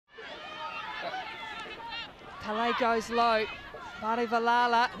Pele goes low. Mare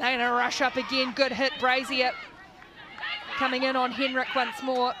Valala, they're going to rush up again. Good hit, Brazier. Coming in on Henrik once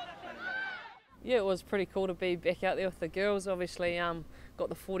more. Yeah, it was pretty cool to be back out there with the girls. Obviously, got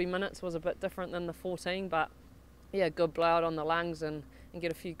the 40 minutes, was a bit different than the 14, but yeah, good blowout on the lungs and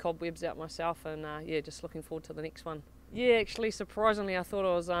get a few cobwebs out myself, and yeah, just looking forward to the next one. Yeah, actually, surprisingly, I thought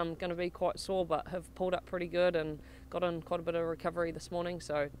I was going to be quite sore, but have pulled up pretty good and got in quite a bit of recovery this morning,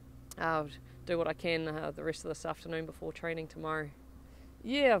 so I'll do what I can the rest of this afternoon before training tomorrow.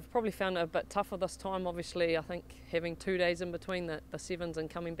 Yeah, I've probably found it a bit tougher this time. Obviously, I think having 2 days in between the 7s and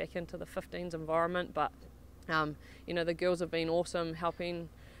coming back into the 15s environment, but you know, the girls have been awesome, helping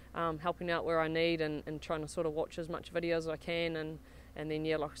out where I need and trying to sort of watch as much video as I can, and then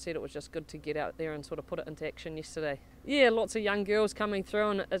yeah, like I said, it was just good to get out there and sort of put it into action yesterday. Yeah, lots of young girls coming through,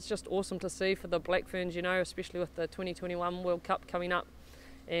 and it's just awesome to see for the Black Ferns, you know, especially with the 2021 World Cup coming up,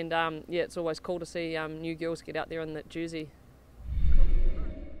 and yeah, it's always cool to see new girls get out there in that jersey.